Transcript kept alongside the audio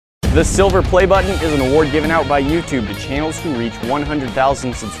The silver play button is an award given out by YouTube to channels who reach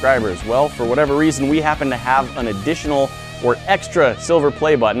 100,000 subscribers. Well, for whatever reason, we happen to have an additional or extra silver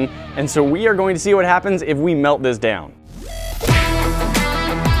play button, and so we are going to see what happens if we melt this down.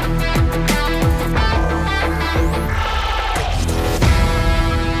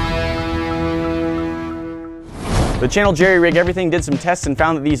 The channel Jerry Rig Everything did some tests and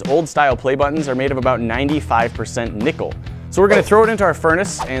found that these old style play buttons are made of about 95% nickel. So we're going to throw it into our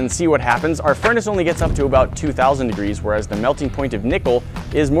furnace and see what happens. Our furnace only gets up to about 2,000 degrees, whereas the melting point of nickel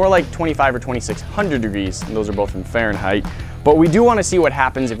is more like 2,500 or 2,600 degrees, and those are both in Fahrenheit. But we do want to see what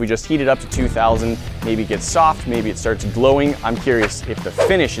happens if we just heat it up to 2,000. Maybe it gets soft, maybe it starts glowing. I'm curious if the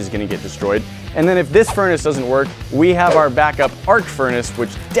finish is going to get destroyed. And then if this furnace doesn't work, we have our backup arc furnace,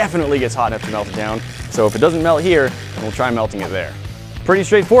 which definitely gets hot enough to melt it down. So if it doesn't melt here, then we'll try melting it there. Pretty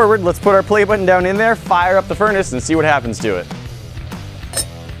straightforward. Let's put our play button down in there, fire up the furnace, and see what happens to it.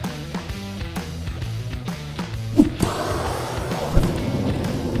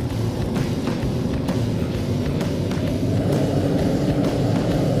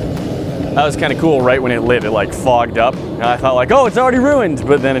 That was kind of cool. Right when it lit, it like fogged up. And I thought like, oh, it's already ruined,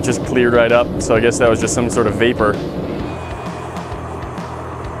 but then it just cleared right up. So I guess that was just some sort of vapor.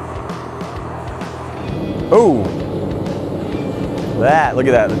 Oh, look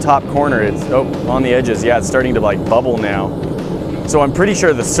at that, the top corner, it's on the edges. Yeah, it's starting to like bubble now. So I'm pretty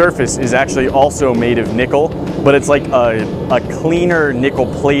sure the surface is actually also made of nickel, but it's like a cleaner nickel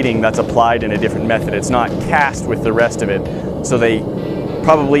plating that's applied in a different method. It's not cast with the rest of it. So they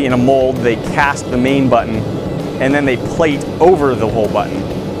probably in a mold, they cast the main button and then they plate over the whole button.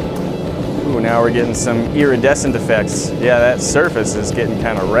 Ooh, now we're getting some iridescent effects. Yeah, that surface is getting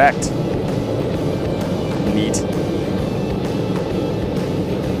kind of wrecked. Neat.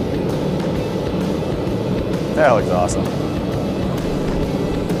 That looks awesome.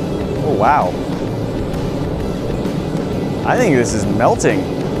 Oh, wow. I think this is melting.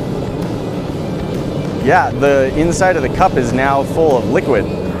 Yeah, the inside of the cup is now full of liquid.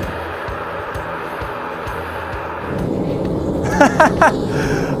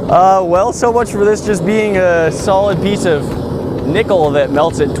 Well, so much for this just being a solid piece of nickel that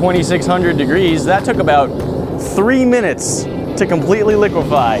melts at 2,600 degrees. That took about 3 minutes to completely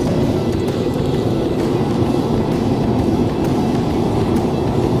liquefy.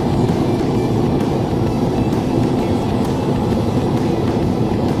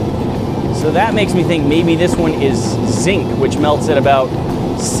 So that makes me think maybe this one is zinc, which melts at about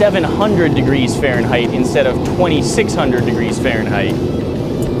 700 degrees Fahrenheit instead of 2,600 degrees Fahrenheit.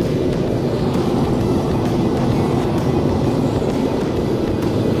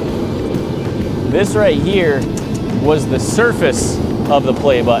 This right here was the surface of the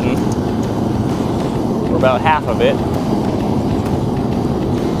play button, or about half of it.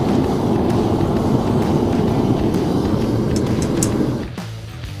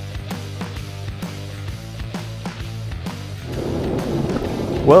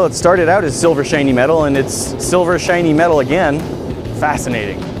 Well, it started out as silver shiny metal and it's silver shiny metal again.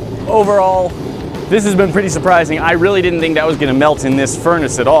 Fascinating. Overall, this has been pretty surprising. I really didn't think that was going to melt in this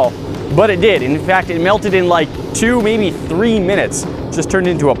furnace at all. But it did. In fact, it melted in like 2, maybe 3 minutes. Just turned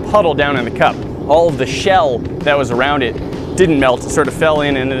into a puddle down in the cup. All of the shell that was around it didn't melt. It sort of fell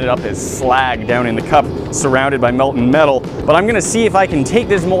in and ended up as slag down in the cup, surrounded by molten metal. But I'm gonna see if I can take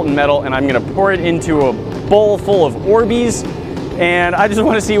this molten metal and I'm gonna pour it into a bowl full of Orbeez. And I just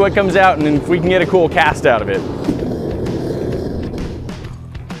wanna see what comes out and if we can get a cool cast out of it.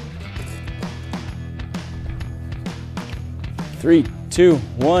 Three, two,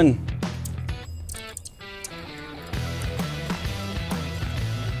 one.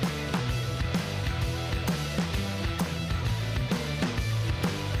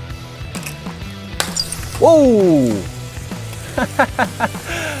 Whoa!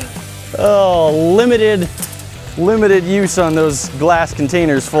 Oh, limited use on those glass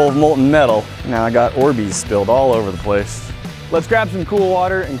containers full of molten metal. Now I got Orbeez spilled all over the place. Let's grab some cool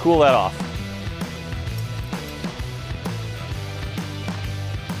water and cool that off.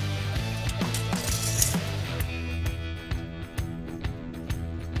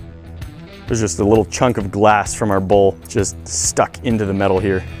 There's just a little chunk of glass from our bowl just stuck into the metal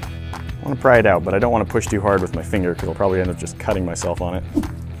here. I want to pry it out, but I don't want to push too hard with my finger because I'll probably end up just cutting myself on it.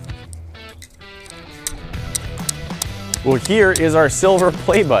 Well, here is our silver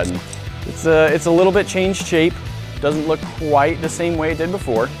play button. It's a little bit changed shape. Doesn't look quite the same way it did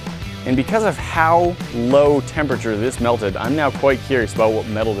before. And because of how low temperature this melted, I'm now quite curious about what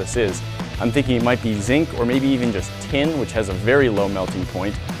metal this is. I'm thinking it might be zinc or maybe even just tin, which has a very low melting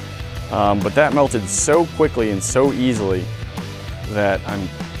point. But that melted so quickly and so easily. that I'm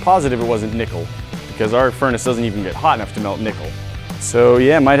positive it wasn't nickel, because our furnace doesn't even get hot enough to melt nickel. So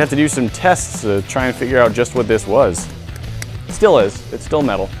yeah, might have to do some tests to try and figure out just what this was. It still is, it's still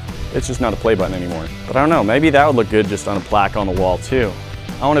metal. It's just not a play button anymore. But I don't know, maybe that would look good just on a plaque on the wall too.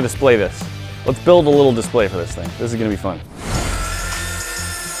 I want to display this. Let's build a little display for this thing. This is gonna be fun.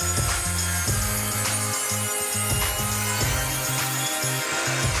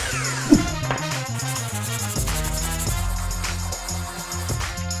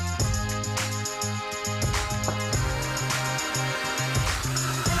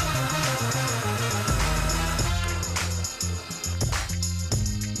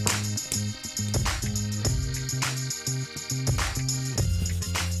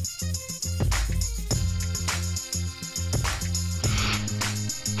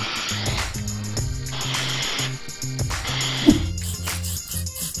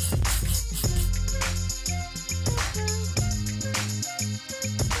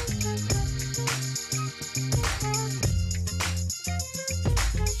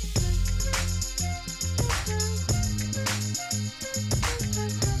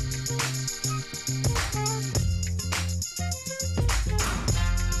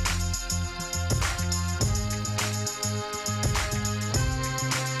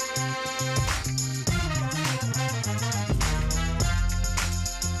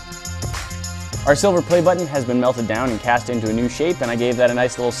 Our silver play button has been melted down and cast into a new shape, and I gave that a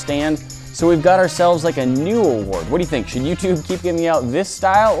nice little stand. So we've got ourselves like a new award. What do you think? Should YouTube keep giving out this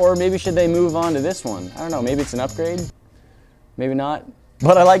style, or maybe should they move on to this one? I don't know, maybe it's an upgrade? Maybe not?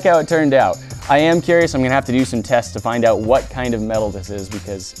 But I like how it turned out. I am curious, I'm gonna have to do some tests to find out what kind of metal this is,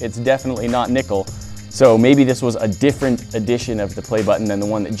 because it's definitely not nickel. So maybe this was a different edition of the play button than the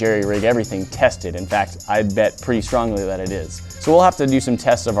one that Jerry Rig Everything tested. In fact, I'd bet pretty strongly that it is. So we'll have to do some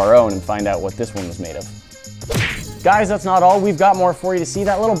tests of our own and find out what this one was made of. Guys, that's not all. We've got more for you to see.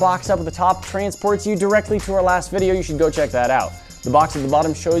 That little box up at the top transports you directly to our last video. You should go check that out. The box at the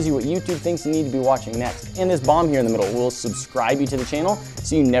bottom shows you what YouTube thinks you need to be watching next. And this bomb here in the middle will subscribe you to the channel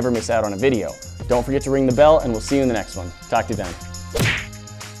so you never miss out on a video. Don't forget to ring the bell, and we'll see you in the next one. Talk to you then.